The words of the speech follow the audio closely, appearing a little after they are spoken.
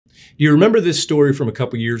Do you remember this story from a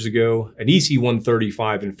couple years ago? An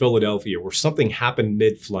EC-135 in Philadelphia where something happened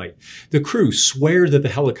mid-flight. The crew swear that the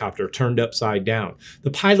helicopter turned upside down.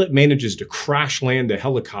 The pilot manages to crash land the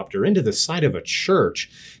helicopter into the side of a church.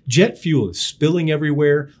 Jet fuel is spilling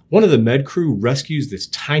everywhere. One of the med crew rescues this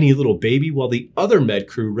tiny little baby while the other med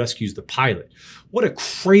crew rescues the pilot. What a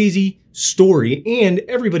crazy story, and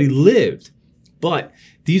everybody lived. But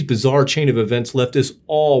these bizarre chain of events left us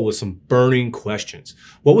all with some burning questions.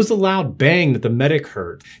 What was the loud bang that the medic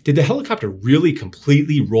heard? Did the helicopter really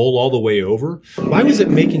completely roll all the way over? Why was it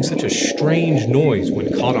making such a strange noise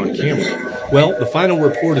when caught on camera? Well, the final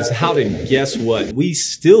report is out, and guess what? We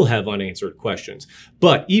still have unanswered questions.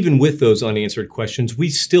 But even with those unanswered questions, we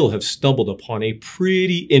still have stumbled upon a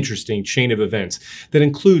pretty interesting chain of events that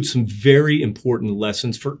includes some very important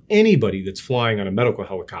lessons for anybody that's flying on a medical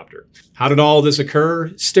helicopter. How did all this occur?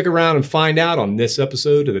 Stick around and find out on this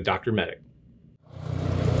episode of the Dr. Medic.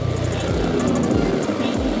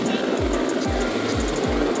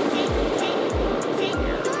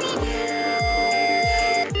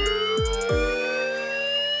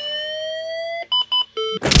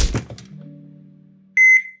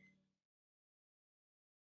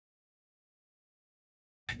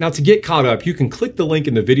 Now, to get caught up, you can click the link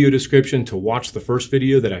in the video description to watch the first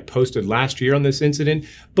video that I posted last year on this incident,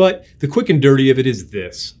 but the quick and dirty of it is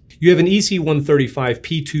this. You have an EC-135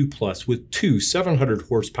 P2 Plus with two 700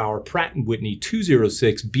 horsepower Pratt & Whitney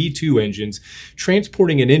 206 B2 engines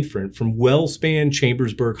transporting an infant from Wellspan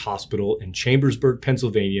Chambersburg Hospital in Chambersburg,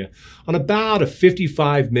 Pennsylvania on about a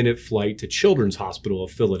 55-minute flight to Children's Hospital of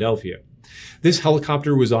Philadelphia. This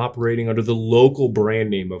helicopter was operating under the local brand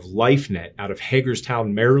name of LifeNet out of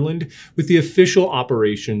Hagerstown, Maryland, with the official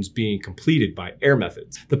operations being completed by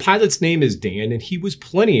Airmethods. The pilot's name is Dan, and he was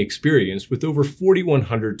plenty experienced with over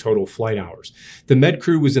 4,100 total flight hours. The med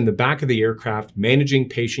crew was in the back of the aircraft managing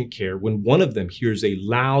patient care when one of them hears a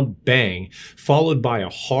loud bang, followed by a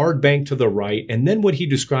hard bang to the right, and then what he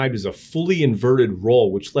described as a fully inverted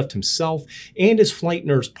roll, which left himself and his flight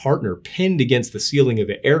nurse partner pinned against the ceiling of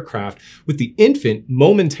the aircraft, with the infant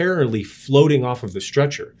momentarily floating off of the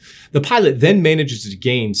stretcher. The pilot then manages to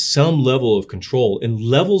gain some level of control and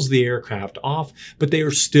levels the aircraft off, but they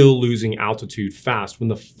are still losing altitude fast when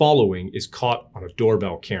the following is caught on a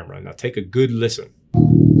doorbell camera. Now take a good listen.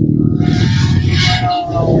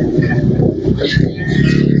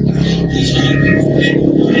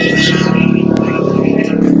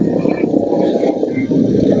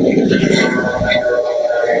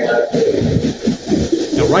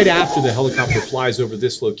 Right after the helicopter flies over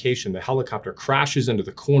this location, the helicopter crashes into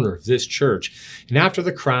the corner of this church. And after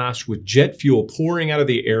the crash, with jet fuel pouring out of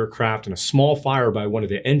the aircraft and a small fire by one of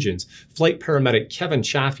the engines, flight paramedic Kevin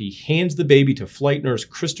Chaffee hands the baby to flight nurse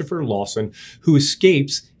Christopher Lawson, who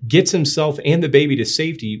escapes, gets himself and the baby to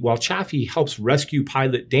safety, while Chaffee helps rescue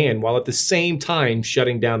pilot Dan while at the same time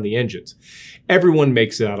shutting down the engines. Everyone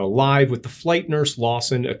makes it out alive, with the flight nurse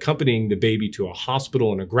Lawson accompanying the baby to a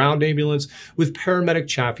hospital in a ground ambulance, with paramedic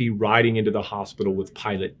Chaffee riding into the hospital with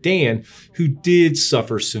pilot Dan, who did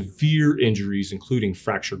suffer severe injuries, including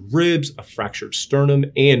fractured ribs, a fractured sternum,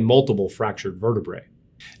 and multiple fractured vertebrae.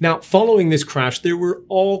 Now, following this crash, there were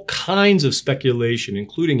all kinds of speculation,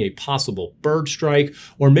 including a possible bird strike,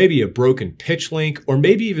 or maybe a broken pitch link, or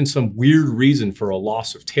maybe even some weird reason for a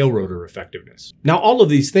loss of tail rotor effectiveness. Now, all of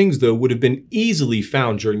these things, though, would have been easily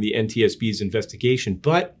found during the NTSB's investigation,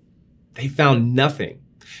 but they found nothing.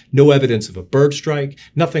 No evidence of a bird strike,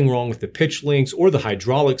 nothing wrong with the pitch links or the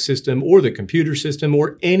hydraulic system or the computer system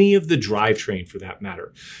or any of the drivetrain for that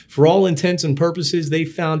matter. For all intents and purposes, they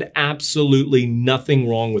found absolutely nothing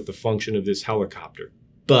wrong with the function of this helicopter.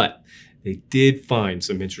 But they did find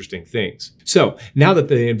some interesting things. So now that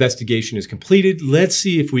the investigation is completed, let's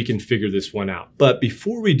see if we can figure this one out. But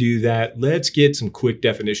before we do that, let's get some quick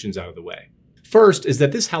definitions out of the way. First is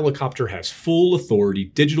that this helicopter has full authority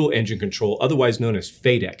digital engine control, otherwise known as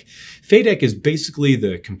FADEC. FADEC is basically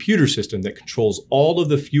the computer system that controls all of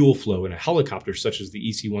the fuel flow in a helicopter such as the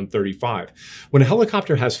EC-135. When a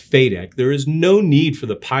helicopter has FADEC, there is no need for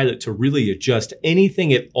the pilot to really adjust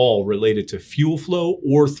anything at all related to fuel flow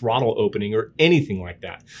or throttle opening or anything like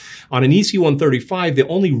that. On an EC-135, the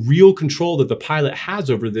only real control that the pilot has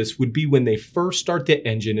over this would be when they first start the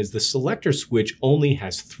engine, as the selector switch only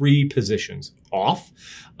has 3 positions: off,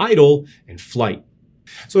 idle, and flight.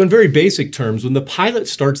 So in very basic terms, when the pilot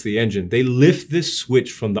starts the engine, they lift this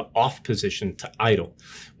switch from the off position to idle.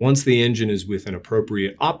 Once the engine is within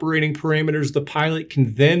appropriate operating parameters, the pilot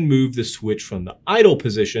can then move the switch from the idle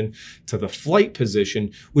position to the flight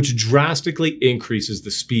position, which drastically increases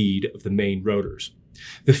the speed of the main rotors.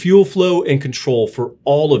 The fuel flow and control for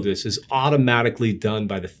all of this is automatically done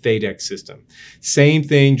by the FADEC system. Same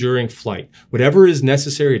thing during flight. Whatever is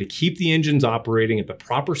necessary to keep the engines operating at the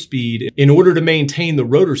proper speed in order to maintain the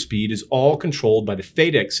rotor speed is all controlled by the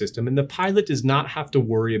FADEC system, and the pilot does not have to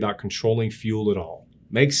worry about controlling fuel at all.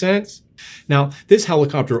 Make sense? Now, this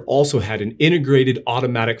helicopter also had an integrated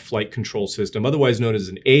automatic flight control system, otherwise known as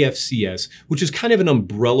an AFCS, which is kind of an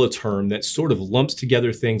umbrella term that sort of lumps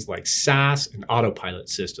together things like SAS and autopilot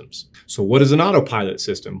systems. So what is an autopilot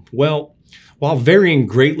system? Well, while varying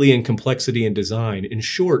greatly in complexity and design, in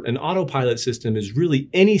short, an autopilot system is really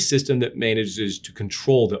any system that manages to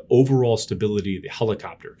control the overall stability of the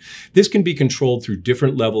helicopter. This can be controlled through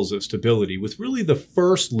different levels of stability, with really the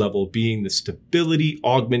first level being the Stability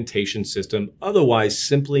Augmentation System, otherwise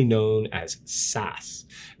simply known as SAS.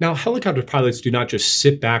 Now, helicopter pilots do not just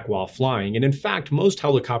sit back while flying, and in fact, most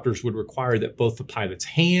helicopters would require that both the pilot's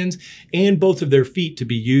hands and both of their feet to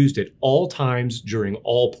be used at all times during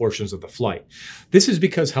all portions of the flight. This is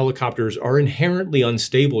because helicopters are inherently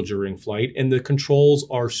unstable during flight and the controls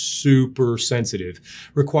are super sensitive,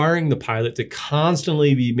 requiring the pilot to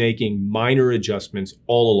constantly be making minor adjustments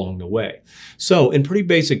all along the way. So, in pretty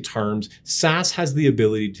basic terms, SAS has the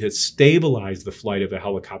ability to stabilize the flight of a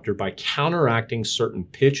helicopter by counteracting certain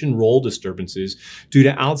pitch and roll disturbances due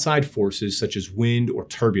to outside forces such as wind or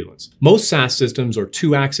turbulence. Most SAS systems are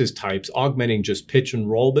two-axis types, augmenting just pitch and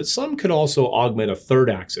roll, but some could also augment a third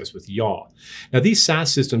axis with yaw. Now, these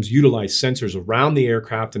SAS systems utilize sensors around the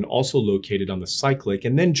aircraft and also located on the cyclic,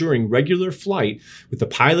 and then during regular flight, with the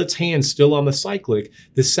pilot's hands still on the cyclic,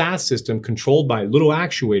 the SAS system, controlled by little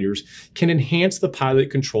actuators, can enhance the pilot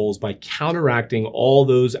controls by counteracting all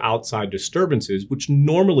those outside disturbances, which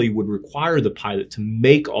normally would require the pilot to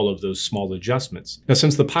make all of those small adjustments. Now,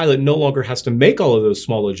 since the pilot no longer has to make all of those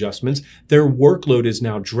small adjustments, their workload is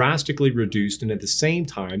now drastically reduced, and at the same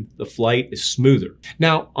time, the flight is smoother.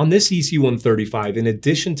 Now, on this EC-135, in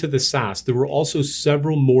addition to the SAS, there were also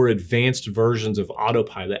several more advanced versions of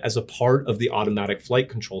autopilot as a part of the automatic flight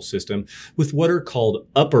control system with what are called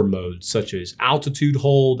upper modes, such as altitude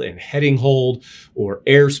hold and heading hold, or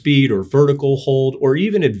airspeed or vertical hold, or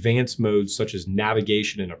even advanced modes such as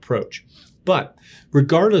navigation and approach. But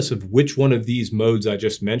regardless of which one of these modes I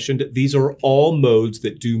just mentioned, these are all modes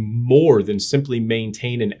that do more than simply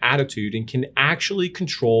maintain an attitude and can actually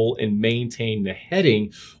control and maintain the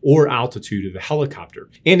heading or altitude of the helicopter.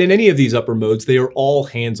 And in any of these upper modes, they are all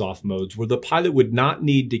hands-off modes where the pilot would not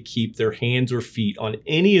need to keep their hands or feet on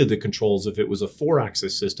any of the controls if it was a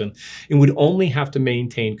four-axis system, and would only have to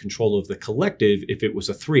maintain control of the collective if it was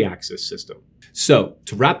a three-axis system. So,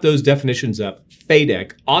 to wrap those definitions up,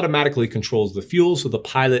 FADEC automatically controls the fuel so the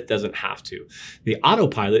pilot doesn't have to. The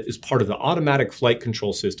autopilot is part of the automatic flight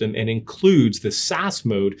control system and includes the SAS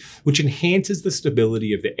mode, which enhances the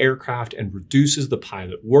stability of the aircraft and reduces the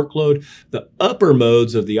pilot workload. The upper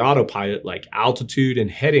modes of the autopilot, like altitude and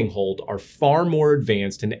heading hold, are far more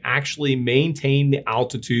advanced and actually maintain the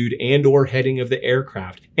altitude and/or heading of the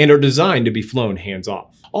aircraft and are designed to be flown hands-off.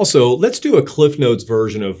 Also, let's do a Cliff Notes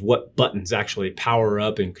version of what buttons actually power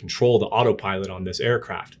up and control the autopilot on this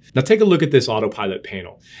aircraft. Now take a look at this autopilot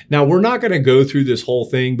panel. Now we're not going to go through this whole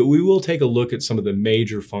thing, but we will take a look at some of the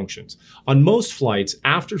major functions. On most flights,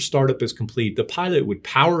 after startup is complete, the pilot would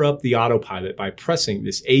power up the autopilot by pressing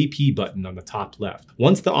this AP button on the top left.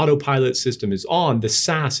 Once the autopilot system is on, the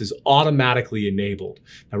SAS is automatically enabled.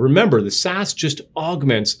 Now remember, the SAS just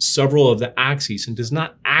augments several of the axes and does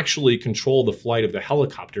not actually control the flight of the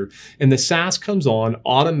helicopter, and the SAS comes on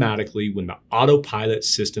automatically when the autopilot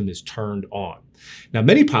system is turned on. Now,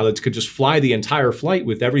 many pilots could just fly the entire flight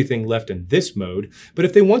with everything left in this mode, but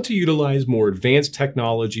if they want to utilize more advanced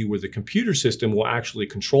technology where the computer system will actually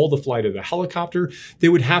control the flight of the helicopter, they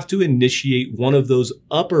would have to initiate one of those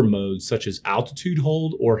upper modes such as altitude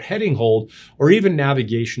hold or heading hold, or even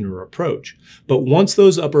navigation or approach. But once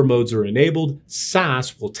those upper modes are enabled,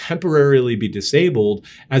 SAS will temporarily be disabled,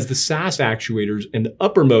 as the SAS actuators and the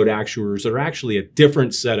upper mode actuators are actually a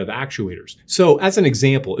different set of actuators. So as an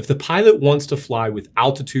example, if the pilot wants to fly with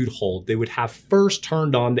altitude hold, they would have first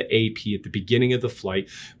turned on the AP at the beginning of the flight,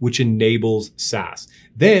 which enables SAS.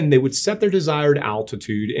 Then they would set their desired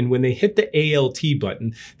altitude, and when they hit the ALT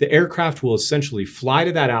button, the aircraft will essentially fly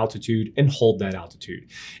to that altitude and hold that altitude.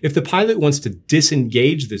 If the pilot wants to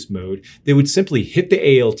disengage this mode, they would simply hit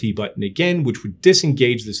the ALT button again, which would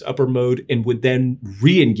disengage this upper mode and would then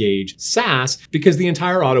re-engage SAS because the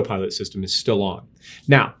entire autopilot system is still on.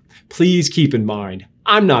 Now, please keep in mind,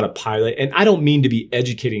 I'm not a pilot, and I don't mean to be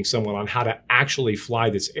educating someone on how to actually fly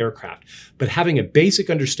this aircraft, but having a basic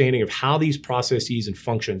understanding of how these processes and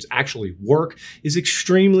functions actually work is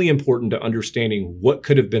extremely important to understanding what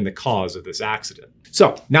could have been the cause of this accident.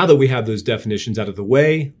 So now that we have those definitions out of the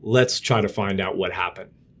way, let's try to find out what happened.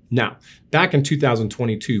 Now, back in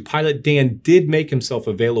 2022, pilot Dan did make himself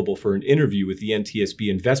available for an interview with the NTSB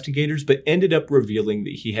investigators, but ended up revealing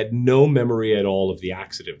that he had no memory at all of the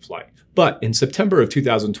accident flight. But in September of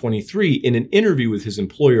 2023, in an interview with his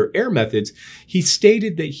employer Airmethods, he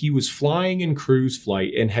stated that he was flying in cruise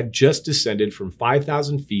flight and had just descended from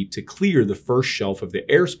 5,000 feet to clear the first shelf of the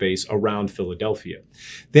airspace around Philadelphia.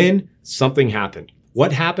 Then something happened.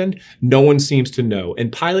 What happened? No one seems to know,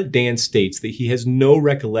 and pilot Dan states that he has no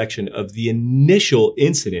recollection of the initial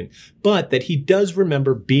incident, but that he does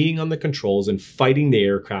remember being on the controls and fighting the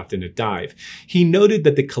aircraft in a dive. He noted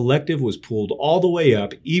that the collective was pulled all the way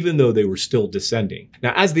up, even though they were still descending.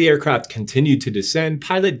 Now, as the aircraft continued to descend,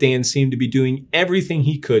 pilot Dan seemed to be doing everything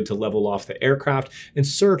he could to level off the aircraft and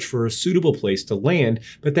search for a suitable place to land,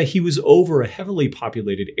 but that he was over a heavily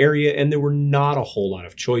populated area and there were not a whole lot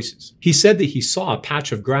of choices. He said that he saw a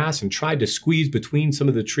patch of grass and tried to squeeze between some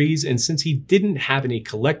of the trees, and since he didn't have any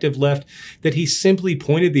collective left, that he simply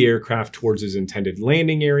pointed the aircraft towards his intended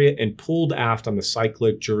landing area and pulled aft on the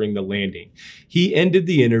cyclic during the landing. He ended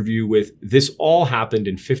the interview with, "This all happened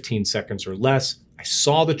in 15 seconds or less. I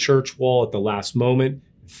saw the church wall at the last moment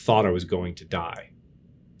and thought I was going to die."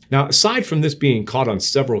 Now, aside from this being caught on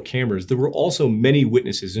several cameras, there were also many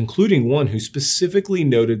witnesses, including one who specifically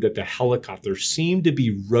noted that the helicopter seemed to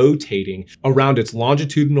be rotating around its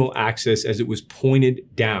longitudinal axis as it was pointed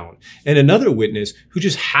down. And another witness, who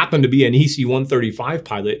just happened to be an EC-135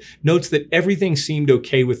 pilot, notes that everything seemed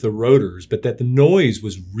okay with the rotors, but that the noise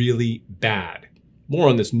was really bad. More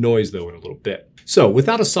on this noise, though, in a little bit. So,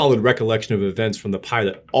 without a solid recollection of events from the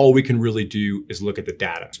pilot, all we can really do is look at the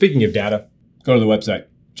data. Speaking of data, go to the website.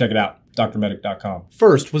 Check it out, drmedic.com.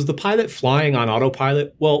 First, was the pilot flying on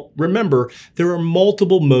autopilot? Well, remember, there are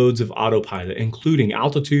multiple modes of autopilot, including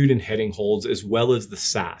altitude and heading holds, as well as the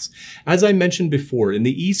SAS. As I mentioned before, in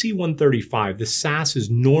the EC-135, the SAS is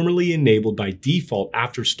normally enabled by default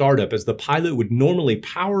after startup, as the pilot would normally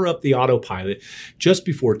power up the autopilot just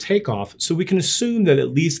before takeoff, so we can assume that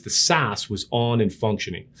at least the SAS was on and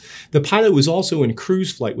functioning. The pilot was also in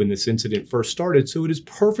cruise flight when this incident first started, so it is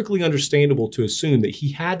perfectly understandable to assume that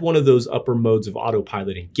he had one of those upper modes of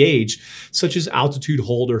autopilot engaged, such as altitude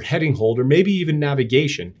hold or heading hold, or maybe even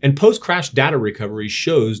navigation. And post-crash data recovery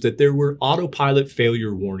shows that there were autopilot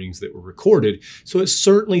failure warnings that were recorded, so it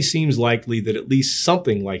certainly seems likely that at least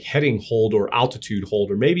something like heading hold or altitude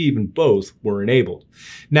hold, or maybe even both, were enabled.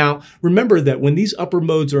 Now, remember that when these upper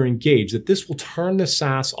modes are engaged, that this will turn the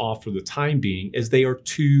SAS off for the time being, as they are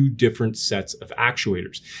two different sets of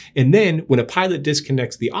actuators. And then, when a pilot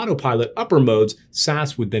disconnects the autopilot upper modes,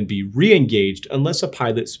 SAS would then be re-engaged unless a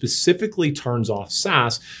pilot specifically turns off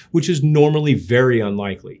SAS, which is normally very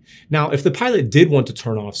unlikely. Now, if the pilot did want to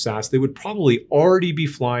turn off SAS, they would probably already be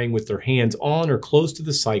flying with their hands on or close to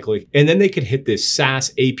the cyclic, and then they could hit this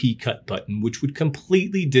SAS AP cut button, which would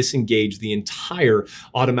completely disengage the entire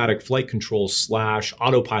automatic flight control /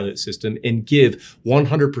 autopilot system and give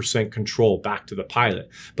 100% control back to the pilot.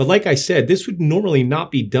 But like I said, this would normally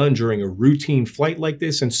not be done during a routine flight like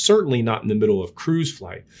this, and certainly not in the middle of cruise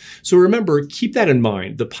flight. So remember, keep that in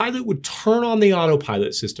mind. The pilot would turn on the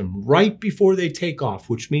autopilot system right before they take off,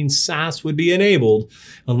 which means SAS would be enabled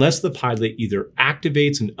unless the pilot either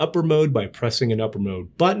activates an upper mode by pressing an upper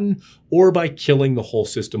mode button, or by killing the whole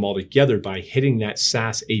system altogether by hitting that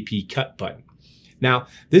SAS AP cut button. Now,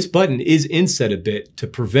 this button is inset a bit to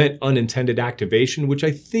prevent unintended activation, which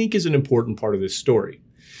I think is an important part of this story.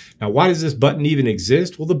 Now, why does this button even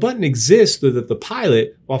exist? Well, the button exists so that the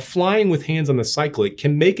pilot, while flying with hands on the cyclic,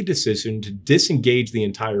 can make a decision to disengage the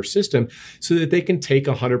entire system so that they can take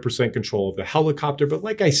 100% control of the helicopter. But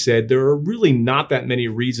like I said, there are really not that many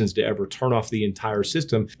reasons to ever turn off the entire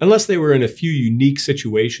system, unless they were in a few unique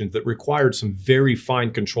situations that required some very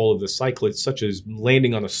fine control of the cyclic, such as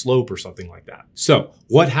landing on a slope or something like that. So,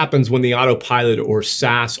 what happens when the autopilot or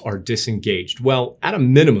SAS are disengaged? Well, at a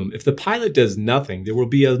minimum, if the pilot does nothing, there will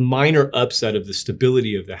be a minor upset of the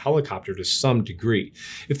stability of the helicopter to some degree.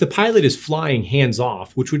 If the pilot is flying hands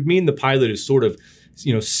off, which would mean the pilot is sort of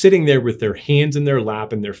sitting there with their hands in their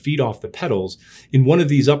lap and their feet off the pedals in one of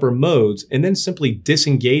these upper modes, and then simply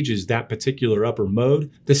disengages that particular upper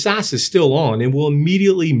mode, the SAS is still on and will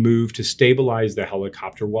immediately move to stabilize the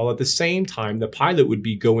helicopter, while at the same time the pilot would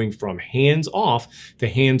be going from hands off to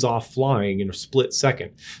hands off flying in a split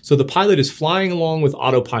second. So the pilot is flying along with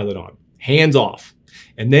autopilot on, hands off.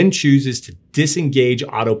 and then chooses to disengage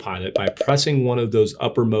autopilot by pressing one of those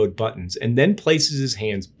upper mode buttons and then places his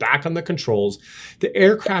hands back on the controls, the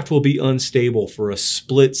aircraft will be unstable for a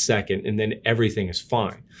split second and then everything is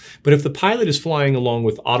fine. But if the pilot is flying along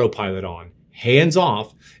with autopilot on, hands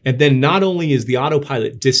off, and then not only is the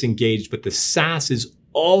autopilot disengaged, but the SAS is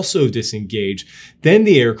also disengaged, then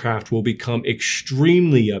the aircraft will become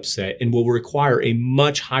extremely upset and will require a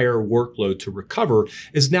much higher workload to recover,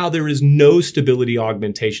 as now there is no stability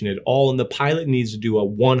augmentation at all and the pilot needs to do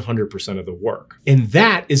 100% of the work. And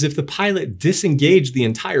that is if the pilot disengaged the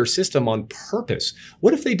entire system on purpose.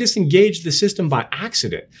 What if they disengaged the system by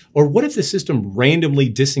accident? Or what if the system randomly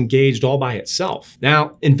disengaged all by itself?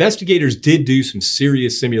 Now, investigators did do some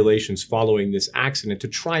serious simulations following this accident to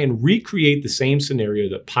try and recreate the same scenario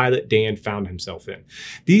that pilot Dan found himself in.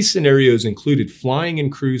 These scenarios included flying in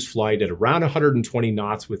cruise flight at around 120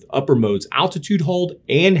 knots with upper modes altitude hold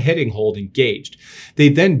and heading hold engaged. They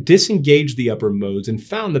then disengaged the upper modes and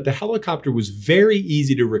found that the helicopter was very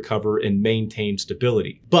easy to recover and maintain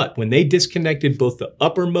stability. But when they disconnected both the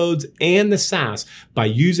upper modes and the SAS by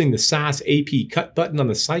using the SAS AP cut button on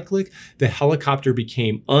the cyclic, the helicopter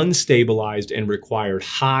became unstabilized and required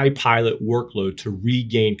high pilot workload to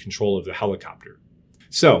regain control of the helicopter.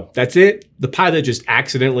 So that's it. The pilot just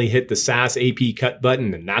accidentally hit the SAS AP cut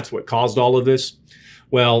button and that's what caused all of this?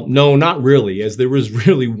 Well, no, not really, as there was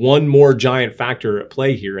really one more giant factor at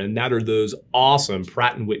play here, and that are those awesome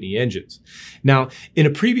Pratt & Whitney engines. Now, in a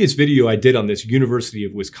previous video I did on this University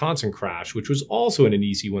of Wisconsin crash, which was also in an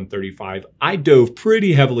EC-135, I dove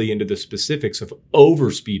pretty heavily into the specifics of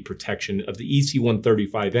overspeed protection of the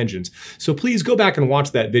EC-135 engines, so please go back and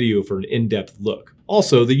watch that video for an in-depth look.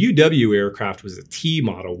 Also, the UW aircraft was a T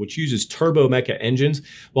model, which uses turbomeca engines,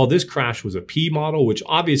 while this crash was a P model, which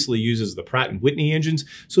obviously uses the Pratt & Whitney engines,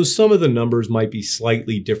 so some of the numbers might be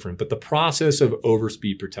slightly different, but the process of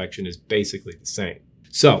overspeed protection is basically the same.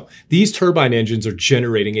 So these turbine engines are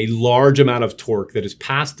generating a large amount of torque that is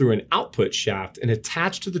passed through an output shaft and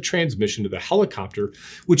attached to the transmission of the helicopter,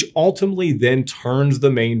 which ultimately then turns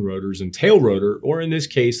the main rotors and tail rotor, or in this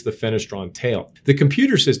case, the fenestron tail. The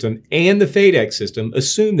computer system and the FADEC system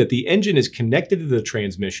assume that the engine is connected to the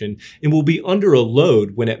transmission and will be under a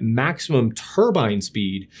load when at maximum turbine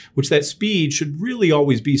speed, which that speed should really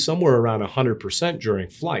always be somewhere around 100% during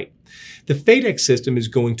flight. The FADEC system is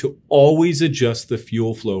going to always adjust the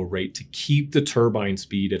fuel flow rate to keep the turbine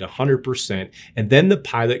speed at 100%, and then the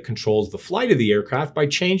pilot controls the flight of the aircraft by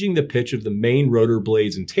changing the pitch of the main rotor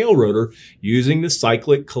blades and tail rotor using the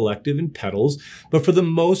cyclic, collective, and pedals, but for the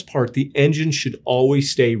most part, the engine should always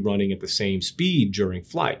stay running at the same speed during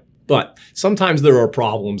flight. But sometimes there are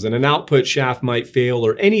problems and an output shaft might fail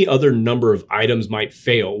or any other number of items might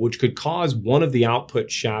fail, which could cause one of the output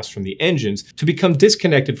shafts from the engines to become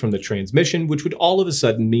disconnected from the transmission, which would all of a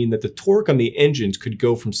sudden mean that the torque on the engines could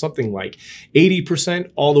go from something like 80%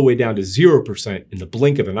 all the way down to 0% in the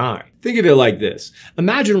blink of an eye. Think of it like this.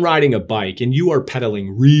 Imagine riding a bike and you are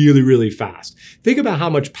pedaling really, really fast. Think about how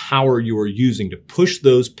much power you are using to push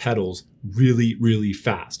those pedals really, really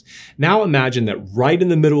fast. Now imagine that right in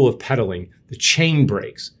the middle of pedaling, the chain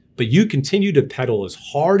breaks, but you continue to pedal as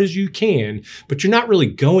hard as you can, but you're not really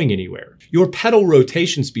going anywhere. Your pedal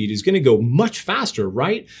rotation speed is going to go much faster,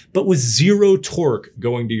 right? But with zero torque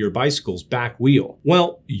going to your bicycle's back wheel.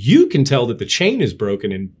 Well, you can tell that the chain is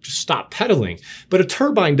broken and just stop pedaling, but a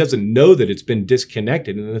turbine doesn't know that it's been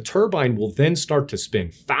disconnected, and the turbine will then start to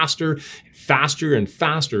spin faster, faster, and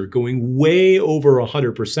faster, going way over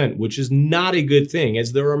 100%, which is not a good thing,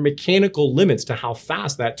 as there are mechanical limits to how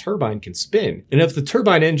fast that turbine can spin. And if the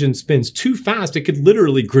turbine engine spins too fast, it could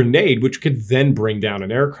literally grenade, which could then bring down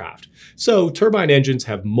an aircraft. So turbine engines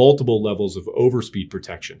have multiple levels of overspeed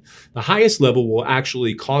protection. The highest level will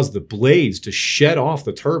actually cause the blades to shed off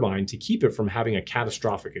the turbine to keep it from having a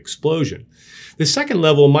catastrophic explosion. The second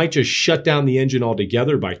level might just shut down the engine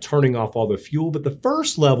altogether by turning off all the fuel, but the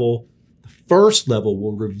first level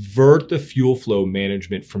will revert the fuel flow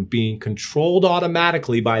management from being controlled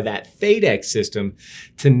automatically by that FADEC system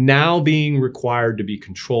to now being required to be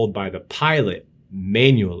controlled by the pilot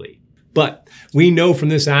manually. But we know from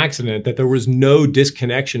this accident that there was no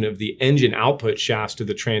disconnection of the engine output shafts to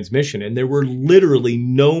the transmission, and there were literally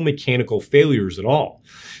no mechanical failures at all.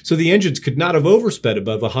 So the engines could not have oversped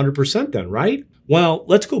above 100% then, right? Well,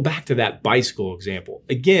 let's go back to that bicycle example.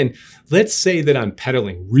 Again, let's say that I'm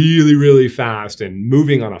pedaling really, really fast and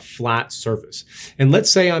moving on a flat surface. And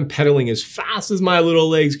let's say I'm pedaling as fast as my little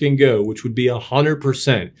legs can go, which would be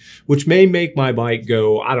 100%, which may make my bike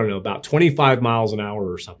go, I don't know, about 25 miles an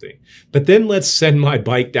hour or something. But then let's send my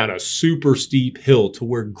bike down a super steep hill to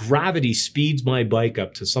where gravity speeds my bike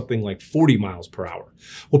up to something like 40 miles per hour.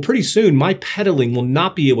 Well, pretty soon my pedaling will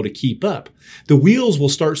not be able to keep up. The wheels will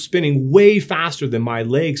start spinning way faster than my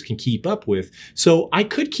legs can keep up with. So I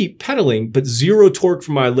could keep pedaling, but zero torque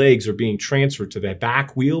from my legs are being transferred to the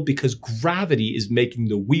back wheel because gravity is making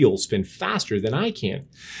the wheel spin faster than I can.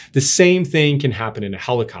 The same thing can happen in a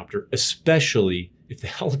helicopter, especially if the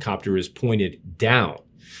helicopter is pointed down.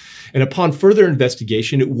 And upon further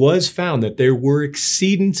investigation, it was found that there were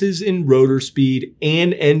exceedances in rotor speed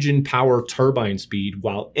and engine power turbine speed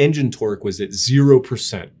while engine torque was at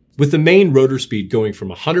 0%. With the main rotor speed going from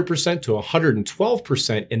 100% to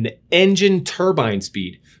 112% and the engine turbine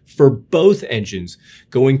speed for both engines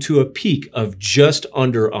going to a peak of just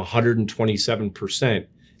under 127%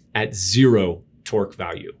 at zero torque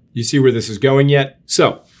value. You see where this is going yet?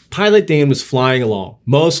 So, Pilot Dan was flying along,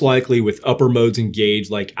 most likely with upper modes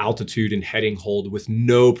engaged like altitude and heading hold with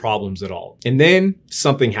no problems at all. And then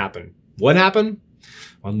something happened. What happened?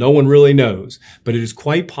 Well, no one really knows, but it is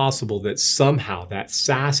quite possible that somehow that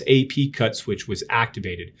SAS AP cut switch was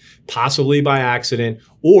activated, possibly by accident,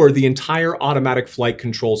 or the entire automatic flight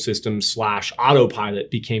control system /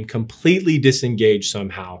 autopilot became completely disengaged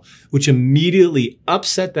somehow, which immediately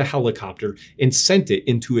upset the helicopter and sent it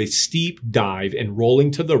into a steep dive and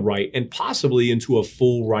rolling to the right and possibly into a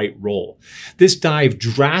full right roll. This dive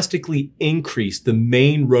drastically increased the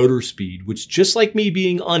main rotor speed, which just like me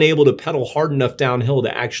being unable to pedal hard enough downhill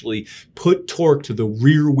to actually put torque to the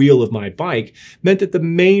rear wheel of my bike, meant that the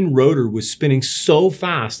main rotor was spinning so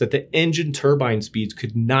fast that the engine turbine speeds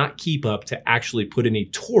could not keep up to actually put any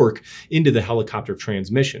torque into the helicopter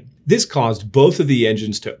transmission. This caused both of the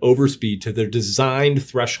engines to overspeed to their designed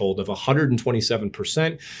threshold of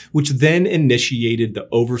 127%, which then initiated the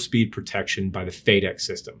overspeed protection by the FADEC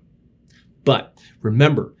system. But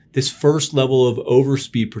remember, this first level of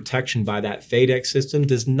overspeed protection by that FADEC system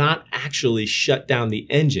does not actually shut down the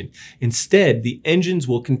engine. Instead, the engines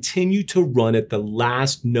will continue to run at the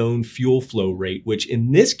last known fuel flow rate, which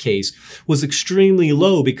in this case was extremely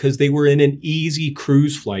low because they were in an easy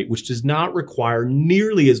cruise flight, which does not require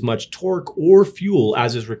nearly as much torque or fuel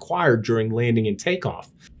as is required during landing and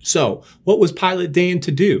takeoff. So, what was Pilot Dan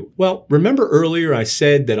to do? Well, remember earlier I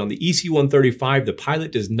said that on the EC-135, the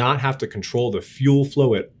pilot does not have to control the fuel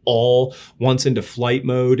flow at all once into flight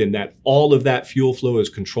mode and that all of that fuel flow is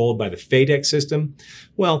controlled by the FADEC system?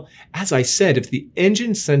 Well, as I said, if the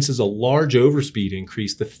engine senses a large overspeed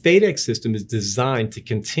increase, the FADEC system is designed to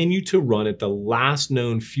continue to run at the last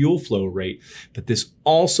known fuel flow rate, but this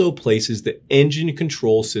also places the engine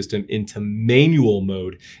control system into manual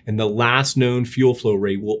mode, and the last known fuel flow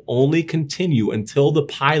rate will only continue until the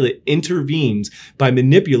pilot intervenes by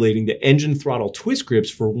manipulating the engine throttle twist grips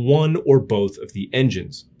for one or both of the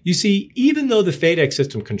engines. You see, even though the FADEC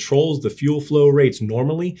system controls the fuel flow rates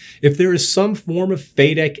normally, if there is some form of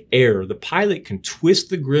FADEC error, the pilot can twist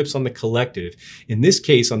the grips on the collective. In this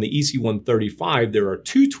case, on the EC-135, there are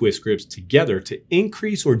two twist grips together to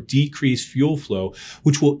increase or decrease fuel flow,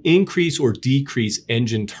 which will increase or decrease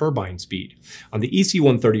engine turbine speed. On the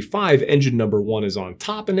EC-135, engine number 1 is on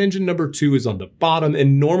top and engine number 2 is on the bottom,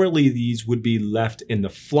 and normally these would be left in the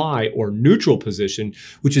fly or neutral position,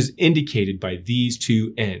 which is indicated by these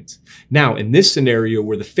two ends. Now, in this scenario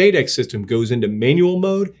where the FADEC system goes into manual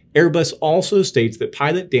mode, Airbus also states that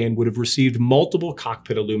Pilot Dan would have received multiple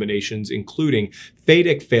cockpit illuminations, including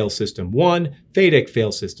FADEC Fail System 1, FADEC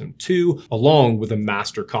Fail System 2, along with a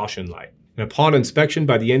master caution light. And upon inspection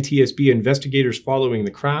by the NTSB investigators following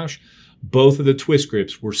the crash, both of the twist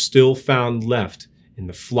grips were still found left in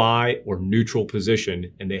the fly or neutral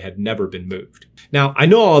position, and they had never been moved. Now, I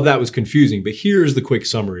know all of that was confusing, but here's the quick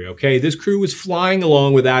summary, okay? This crew was flying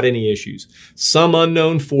along without any issues. Some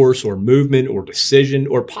unknown force or movement or decision,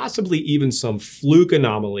 or possibly even some fluke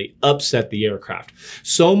anomaly upset the aircraft.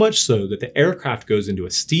 So much so that the aircraft goes into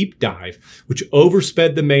a steep dive, which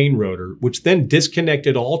oversped the main rotor, which then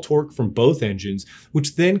disconnected all torque from both engines,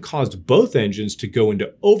 which then caused both engines to go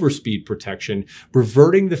into overspeed protection,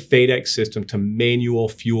 reverting the FADEC system to manual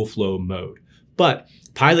fuel flow mode. But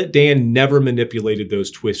Pilot Dan never manipulated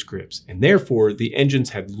those twist grips, and therefore the engines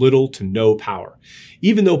had little to no power.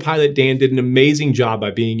 Even though Pilot Dan did an amazing job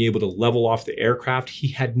by being able to level off the aircraft, he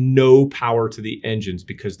had no power to the engines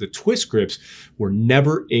because the twist grips were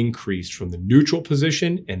never increased from the neutral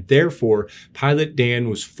position, and therefore Pilot Dan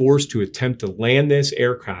was forced to attempt to land this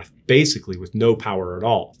aircraft basically with no power at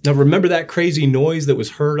all. Now remember that crazy noise that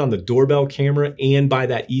was heard on the doorbell camera and by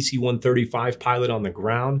that EC-135 pilot on the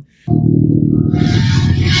ground?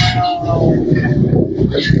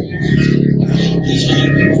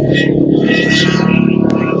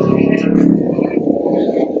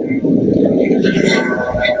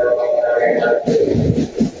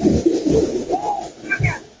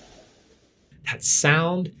 That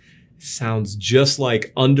sound sounds just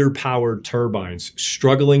like underpowered turbines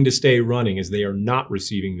struggling to stay running as they are not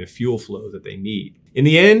receiving the fuel flow that they need. In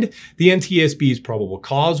the end, the NTSB's probable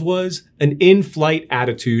cause was an in-flight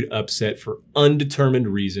attitude upset for undetermined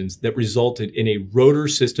reasons that resulted in a rotor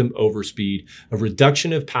system overspeed, a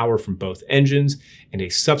reduction of power from both engines, and a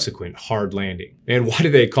subsequent hard landing. And why do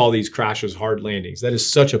they call these crashes hard landings? That is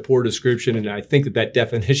such a poor description, and I think that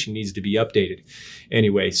definition needs to be updated.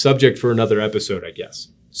 Anyway, subject for another episode, I guess.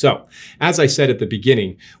 So, as I said at the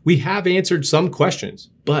beginning, we have answered some questions,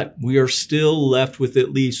 but we are still left with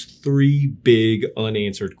at least 3 big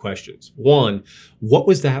unanswered questions. 1, what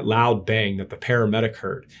was that loud bang that the paramedic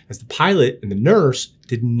heard, as the pilot and the nurse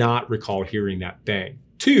did not recall hearing that bang?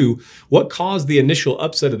 2, what caused the initial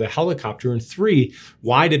upset of the helicopter? And 3,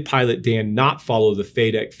 why did Pilot Dan not follow the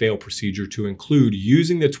FADEC fail procedure to include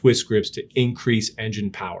using the twist grips to increase engine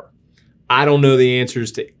power? I don't know the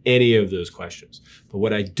answers to any of those questions, but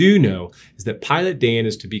what I do know is that Pilot Dan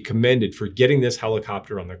is to be commended for getting this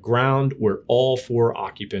helicopter on the ground where all 4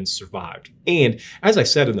 occupants survived. And as I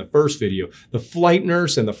said in the first video, the flight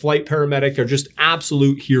nurse and the flight paramedic are just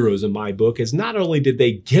absolute heroes in my book, as not only did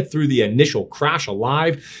they get through the initial crash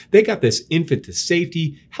alive, they got this infant to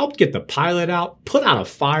safety, helped get the pilot out, put out a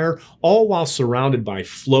fire, all while surrounded by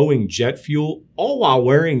flowing jet fuel, all while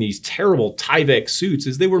wearing these terrible Tyvek suits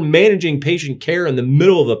as they were managing patient care in the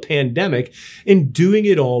middle of a pandemic and doing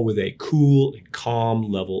it all with a cool and calm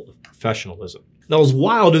level of professionalism. Now, as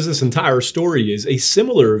wild as this entire story is, a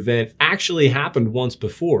similar event actually happened once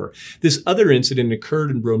before. This other incident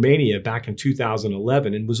occurred in Romania back in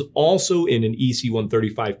 2011 and was also in an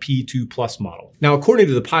EC-135 P2+ model. Now, according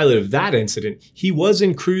to the pilot of that incident, he was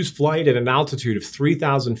in cruise flight at an altitude of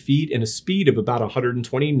 3,000 feet and a speed of about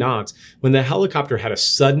 120 knots when the helicopter had a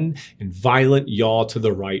sudden and violent yaw to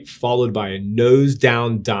the right, followed by a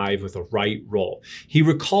nose-down dive with a right roll. He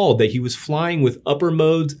recalled that he was flying with upper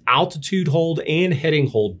modes, altitude hold, and heading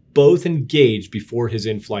hold both engaged before his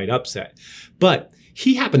in-flight upset. But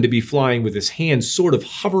he happened to be flying with his hands sort of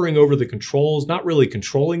hovering over the controls, not really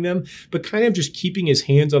controlling them, but kind of just keeping his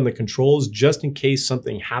hands on the controls just in case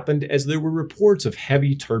something happened, as there were reports of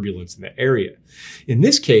heavy turbulence in the area. In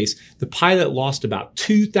this case, the pilot lost about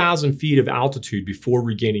 2,000 feet of altitude before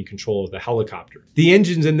regaining control of the helicopter. The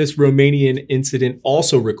engines in this Romanian incident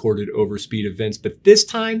also recorded overspeed events, but this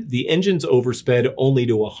time the engines oversped only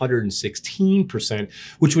to 116%,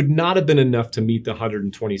 which would not have been enough to meet the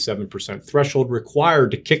 127% threshold required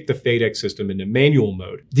to kick the FADEC system into manual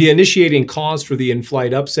mode. The initiating cause for the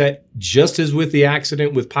in-flight upset, just as with the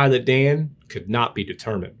accident with Pilot Dan, could not be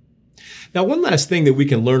determined. Now, one last thing that we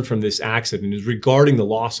can learn from this accident is regarding the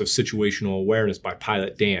loss of situational awareness by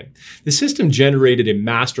Pilot Dan. The system generated a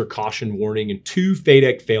master caution warning and 2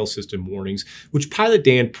 FADEC fail system warnings, which Pilot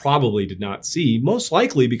Dan probably did not see, most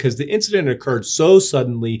likely because the incident occurred so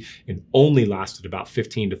suddenly and only lasted about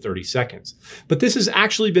 15 to 30 seconds. But this has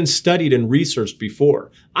actually been studied and researched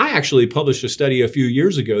before. I actually published a study a few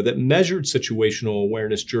years ago that measured situational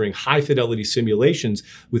awareness during high-fidelity simulations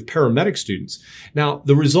with paramedic students. Now,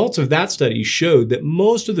 the results of that study showed that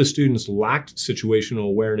most of the students lacked situational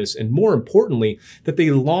awareness, and more importantly, that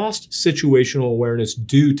they lost situational awareness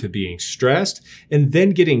due to being stressed and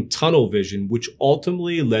then getting tunnel vision, which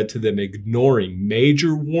ultimately led to them ignoring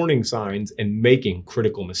major warning signs and making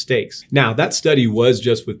critical mistakes. Now, that study was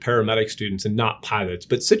just with paramedic students and not pilots,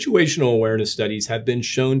 but situational awareness studies have been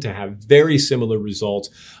shown to have very similar results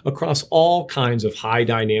across all kinds of high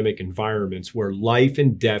dynamic environments where life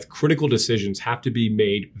and death critical decisions have to be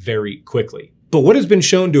made very quickly. But what has been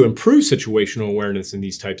shown to improve situational awareness in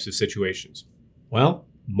these types of situations? Well,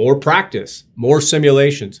 More practice, more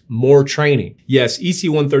simulations, more training. Yes,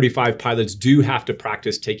 EC-135 pilots do have to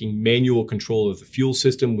practice taking manual control of the fuel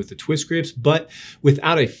system with the twist grips, but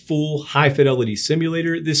without a full high-fidelity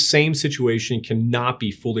simulator, this same situation cannot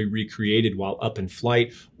be fully recreated while up in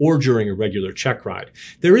flight or during a regular check ride.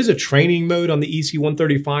 There is a training mode on the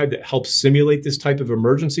EC-135 that helps simulate this type of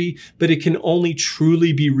emergency, but it can only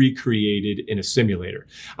truly be recreated in a simulator.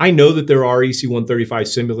 I know that there are EC-135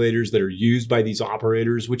 simulators that are used by these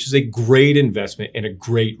operators, which is a great investment and a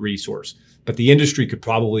great resource, but the industry could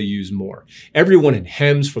probably use more. Everyone in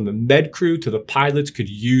HEMS, from the med crew to the pilots, could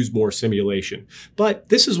use more simulation. But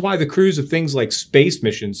this is why the crews of things like space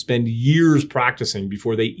missions spend years practicing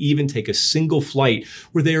before they even take a single flight,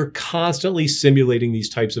 where they are constantly simulating these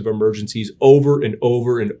types of emergencies over and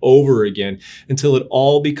over and over again until it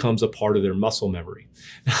all becomes a part of their muscle memory.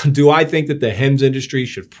 Now, do I think that the HEMS industry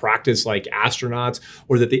should practice like astronauts,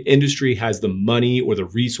 or that the industry has the money or the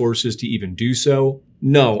resources to even do so?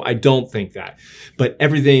 No, I don't think that. But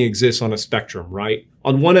everything exists on a spectrum, right?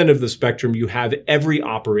 On one end of the spectrum, you have every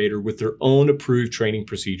operator with their own approved training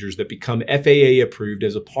procedures that become FAA approved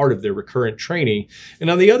as a part of their recurrent training. And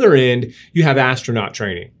on the other end, you have astronaut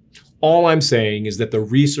training. All I'm saying is that the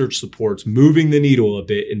research supports moving the needle a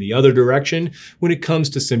bit in the other direction when it comes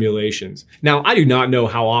to simulations. Now, I do not know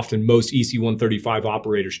how often most EC-135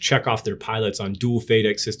 operators check off their pilots on dual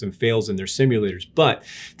FADEC system fails in their simulators, but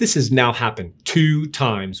this has now happened 2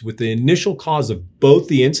 times, with the initial cause of both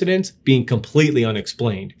the incidents being completely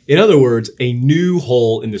unexplained. In other words, a new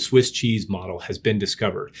hole in the Swiss cheese model has been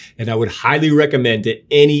discovered, and I would highly recommend to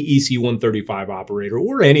any EC-135 operator,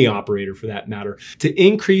 or any operator for that matter, to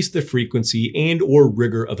increase the frequency and or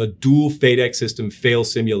rigor of a dual FADEC system fail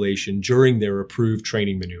simulation during their approved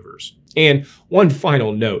training maneuvers. And one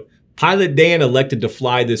final note, Pilot Dan elected to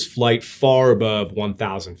fly this flight far above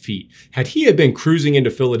 1,000 feet. Had he had been cruising into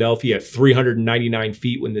Philadelphia at 399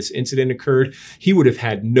 feet when this incident occurred, he would have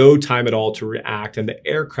had no time at all to react, and the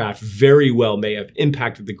aircraft very well may have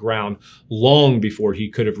impacted the ground long before he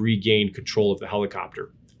could have regained control of the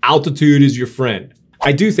helicopter. Altitude is your friend.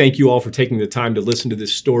 I do thank you all for taking the time to listen to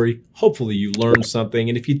this story. Hopefully you learned something,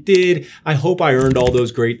 and if you did, I hope I earned all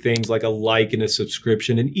those great things like a like and a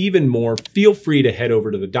subscription, and even more. Feel free to head over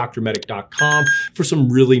to thedoctormedic.com for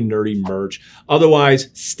some really nerdy merch. Otherwise,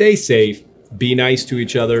 stay safe, be nice to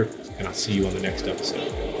each other, and I'll see you on the next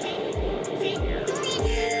episode.